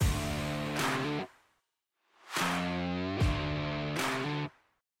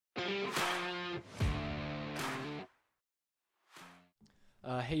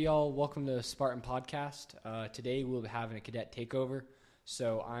Hey y'all, welcome to Spartan Podcast. Today we'll be having a Cadet Takeover.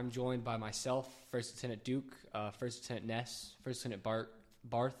 So I'm joined by myself, First Lieutenant Duke, First Lieutenant Ness, First Lieutenant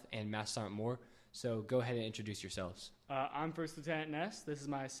Barth, and Master Sergeant Moore. So go ahead and introduce yourselves. I'm First Lieutenant Ness. This is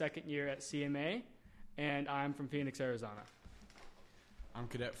my second year at CMA, and I'm from Phoenix, Arizona. I'm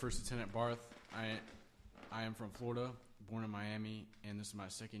Cadet First Lieutenant Barth. I am from Florida, born in Miami, and this is my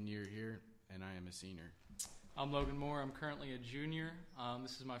second year here, and I am a senior. I'm Logan Moore. I'm currently a junior.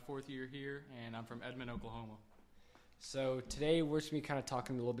 This is my fourth year here, and I'm from Edmond, Oklahoma. So today we're going to be kind of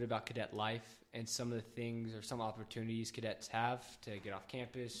talking a little bit about cadet life and some of the things or some opportunities cadets have to get off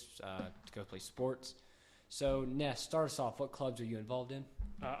campus, to go play sports. So Ness, start us off. What clubs are you involved in?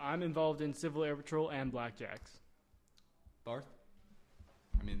 I'm involved in Civil Air Patrol and Blackjacks. Barth?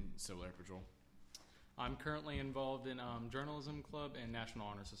 I'm in Civil Air Patrol. I'm currently involved in Journalism Club and National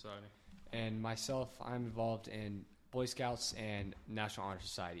Honor Society. And myself, I'm involved in Boy Scouts and National Honor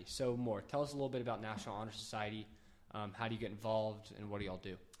Society. So Moore, tell us a little bit about National Honor Society. How do you get involved, and what do y'all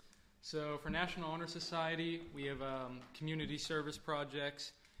do? So for National Honor Society, we have community service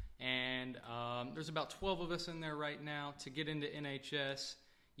projects, and there's about 12 of us in there right now. To get into NHS,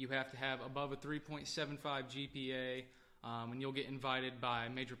 you have to have above a 3.75 GPA, and you'll get invited by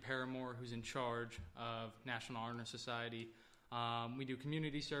Major Paramore, who's in charge of National Honor Society. We do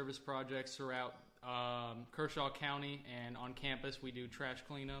community service projects throughout Kershaw County, and on campus we do trash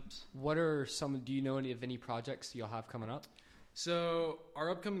cleanups. Do you know any projects y'all have coming up? So our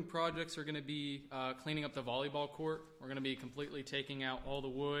upcoming projects are going to be cleaning up the volleyball court. We're going to be completely taking out all the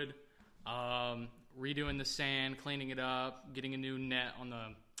wood, redoing the sand, cleaning it up, getting a new net on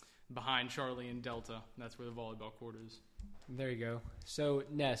the behind Charlie and Delta. That's where the volleyball court is. There you go. So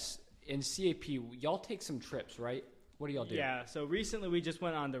Ness, in CAP, y'all take some trips, right? What do y'all do? Yeah, so recently we just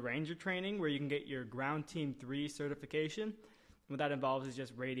went on the Ranger training where you can get your Ground Team 3 certification. What that involves is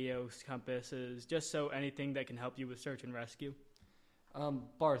just radios, compasses, just so anything that can help you with search and rescue.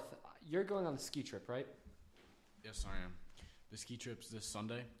 Barth, you're going on the ski trip, right? Yes, I am. The ski trip's this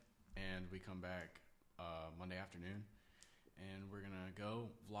Sunday, and we come back Monday afternoon. And we're going to go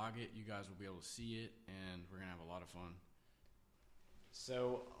vlog it. You guys will be able to see it, and we're going to have a lot of fun.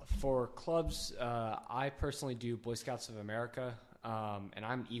 So for clubs, I personally do Boy Scouts of America, and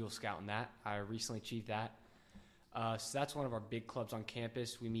I'm Eagle Scout in that. I recently achieved that. So that's one of our big clubs on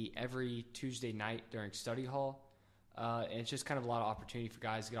campus. We meet every Tuesday night during study hall, and it's just kind of a lot of opportunity for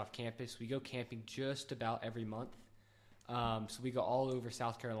guys to get off campus. We go camping just about every month. So we go all over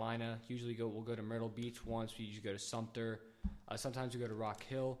South Carolina. Usually we'll go to Myrtle Beach once. We usually go to Sumter. Sometimes we go to Rock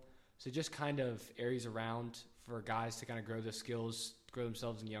Hill. So just kind of areas around for guys to kind of grow their skills, grow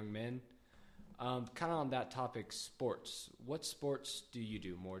themselves in young men. Kind of on that topic, sports. What sports do you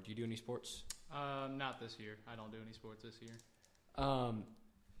do more? Do you do any sports? Not this year. I don't do any sports this year.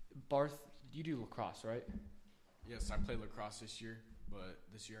 Barth, you do lacrosse, right? Yes, I played lacrosse this year, but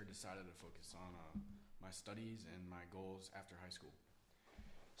this year I decided to focus on my studies and my goals after high school.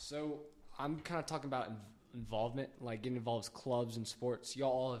 So I'm kind of talking about involvement, like getting involved with clubs and sports. Y'all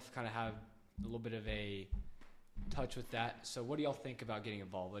all have kind of have a little bit of a touch with that. So what do y'all think about getting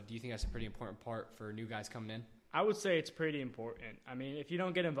involved? Do you think that's a pretty important part for new guys coming in? I would say it's pretty important. I mean, if you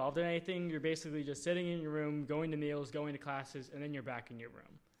don't get involved in anything, you're basically just sitting in your room, going to meals, going to classes, and then you're back in your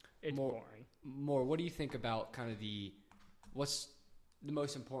room. It's boring. More, what do you think about kind of what's the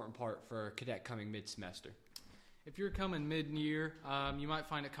most important part for a cadet coming mid-semester? If you're coming mid-year, you might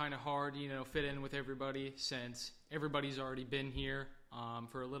find it kind of hard, fit in with everybody since everybody's already been here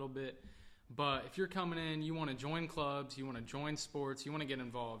for a little bit. But if you're coming in, you want to join clubs, you want to join sports, you want to get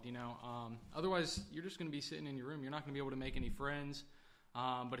involved, Otherwise, you're just going to be sitting in your room. You're not going to be able to make any friends.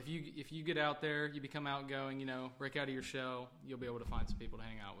 But if you get out there, you become outgoing, break out of your shell, you'll be able to find some people to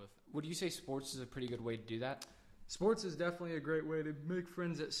hang out with. Would you say sports is a pretty good way to do that? Sports is definitely a great way to make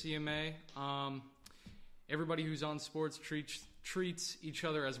friends at CMA. Everybody who's on sports treats each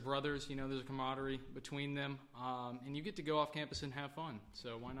other as brothers. There's a camaraderie between them. And you get to go off campus and have fun.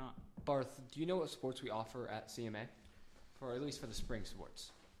 So why not? Barth, do you know what sports we offer at CMA? Or at least for the spring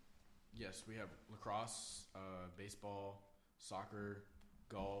sports? Yes, we have lacrosse, baseball, soccer,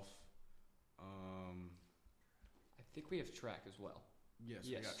 golf. I think we have track as well. Yes,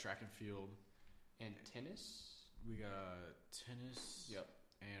 we got track and field. And tennis? We got tennis. Yep.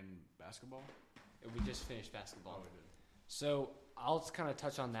 And basketball. And we just finished basketball. Oh, we did. So I'll just kind of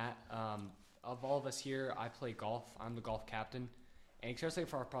touch on that. Of all of us here, I play golf. I'm the golf captain. And especially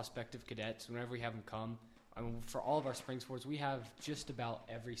for our prospective cadets, whenever we have them come, for all of our spring sports, we have just about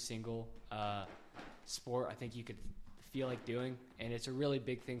every single sport I think you could feel like doing. And it's a really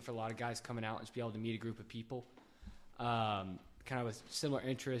big thing for a lot of guys coming out and just be able to meet a group of people. kind of with similar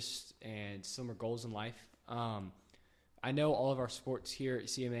interests and similar goals in life. I know all of our sports here at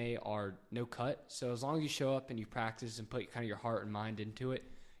CMA are no cut, so as long as you show up and you practice and put kind of your heart and mind into it,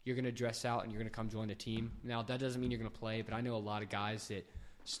 you're going to dress out and you're going to come join the team. Now, that doesn't mean you're going to play, but I know a lot of guys that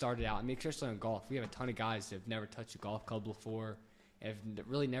started out, I mean, especially in golf, we have a ton of guys that have never touched a golf club before, have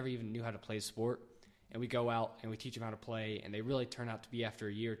really never even knew how to play the sport, and we go out and we teach them how to play, and they really turn out to be, after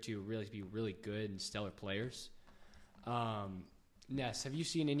a year or two, really be really good and stellar players. Ness, have you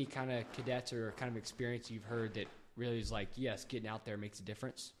seen any kind of cadets or kind of experience you've heard that really is like, yes, getting out there makes a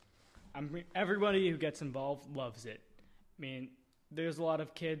difference? Everybody who gets involved loves it. I mean, there's a lot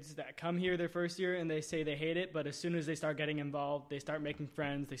of kids that come here their first year and they say they hate it, but as soon as they start getting involved, they start making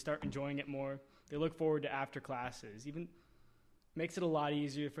friends, they start enjoying it more. They look forward to after classes. Even makes it a lot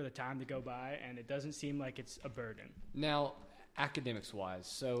easier for the time to go by, and it doesn't seem like it's a burden. Now, academics-wise,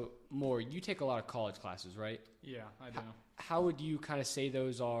 so more, you take a lot of college classes, right? Yeah, I do. How would you kind of say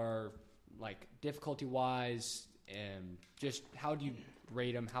those are, like, difficulty-wise, and just how do you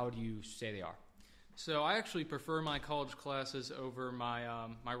rate them? How do you say they are? So I actually prefer my college classes over my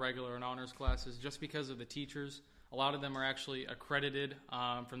my regular and honors classes just because of the teachers. A lot of them are actually accredited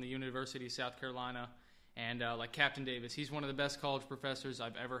from the University of South Carolina. And like Captain Davis, he's one of the best college professors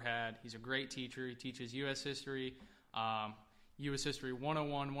I've ever had. He's a great teacher. He teaches U.S. History, U.S. History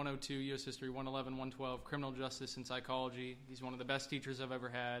 101, 102, U.S. History 111, 112, Criminal Justice and Psychology. He's one of the best teachers I've ever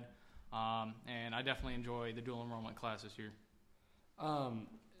had. And I definitely enjoy the dual enrollment classes here.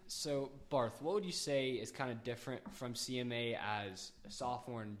 So, Barth, what would you say is kind of different from CMA as a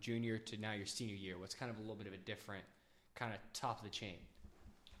sophomore and junior to now your senior year? What's kind of a little bit of a different kind of top of the chain?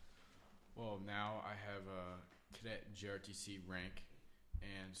 Well, now I have a cadet JRTC rank,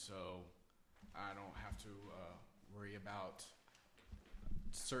 and so I don't have to worry about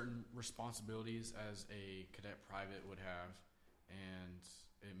certain responsibilities as a cadet private would have, and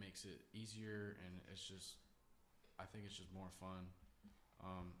it makes it easier, and I think it's just more fun.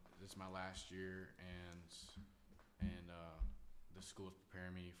 This is my last year, and the school is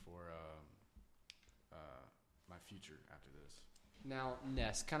preparing me for my future after this. Now,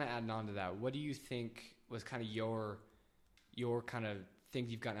 Ness, kind of adding on to that, what do you think was kind of your kind of things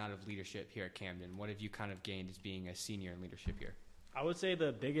you've gotten out of leadership here at Camden? What have you kind of gained as being a senior in leadership here? I would say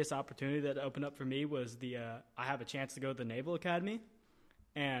the biggest opportunity that opened up for me was I have a chance to go to the Naval Academy,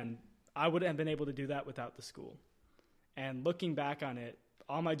 and I wouldn't have been able to do that without the school. And looking back on it,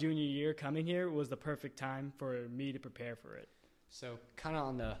 all my junior year coming here was the perfect time for me to prepare for it. So kind of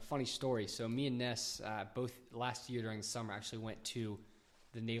on the funny story, so me and Ness both last year during the summer actually went to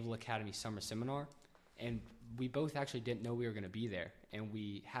the Naval Academy summer seminar, and we both actually didn't know we were going to be there, and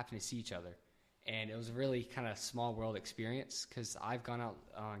we happened to see each other. And it was a really kind of small world experience because I've gone out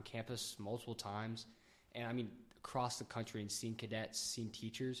on campus multiple times, and I mean across the country, and seen cadets, seen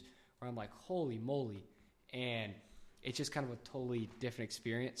teachers, where I'm like, holy moly. And it's just kind of a totally different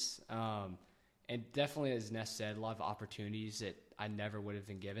experience. And definitely, as Ness said, a lot of opportunities that I never would have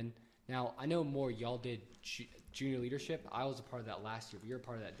been given. Now, I know more y'all did junior leadership. I was a part of that last year, but you're a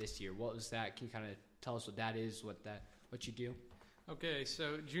part of that this year. What was that? Can you kind of tell us what that is, what you do? Okay,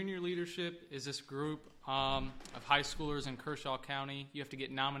 so junior leadership is this group of high schoolers in Kershaw County. You have to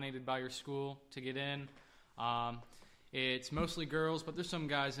get nominated by your school to get in. It's mostly girls, but there's some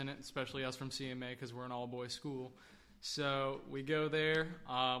guys in it, especially us from CMA because we're an all-boys school. So we go there,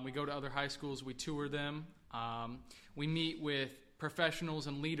 we go to other high schools, we tour them, we meet with professionals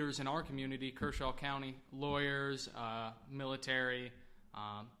and leaders in our community, Kershaw County, lawyers, military,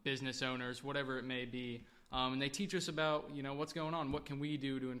 business owners, whatever it may be, and they teach us about, what's going on, what can we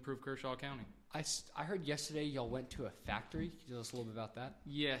do to improve Kershaw County. I heard yesterday y'all went to a factory. Can you tell us a little bit about that?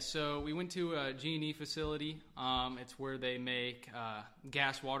 Yeah, so we went to a G&E facility. It's where they make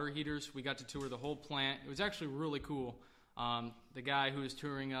gas water heaters. We got to tour the whole plant. It was actually really cool. The guy who was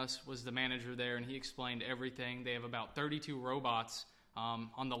touring us was the manager there, and he explained everything. They have about 32 robots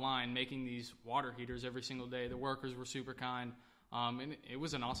on the line making these water heaters every single day. The workers were super kind, and it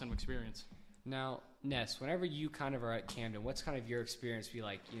was an awesome experience. Now, Ness, whenever you kind of are at Camden, what's kind of your experience be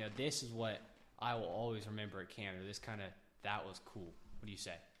like, this is what I will always remember at Camden. That was cool. What do you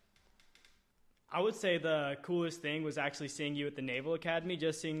say? I would say the coolest thing was actually seeing you at the Naval Academy,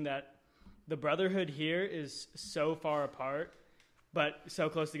 just seeing that the brotherhood here is so far apart, but so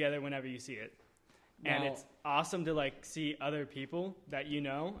close together whenever you see it. And it's awesome to see other people that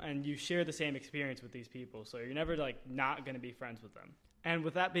and you share the same experience with these people. So you're never not going to be friends with them. And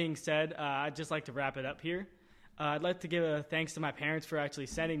with that being said, I'd just like to wrap it up here. I'd like to give a thanks to my parents for actually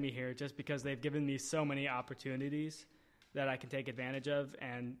sending me here, just because they've given me so many opportunities that I can take advantage of.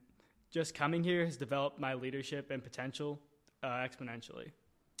 And just coming here has developed my leadership and potential exponentially.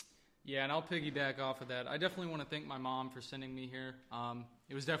 Yeah, and I'll piggyback off of that. I definitely want to thank my mom for sending me here.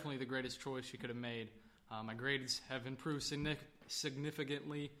 It was definitely the greatest choice she could have made. My grades have improved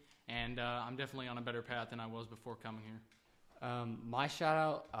significantly, and I'm definitely on a better path than I was before coming here. My shout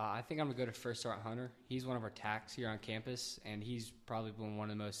out, I think I'm going to go to First Sergeant Hunter. He's one of our TACs here on campus, and he's probably been one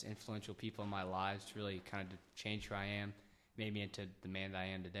of the most influential people in my lives to really kind of change who I am, made me into the man that I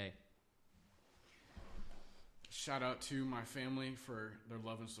am today. Shout out to my family for their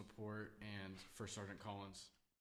love and support, and First Sergeant Collins.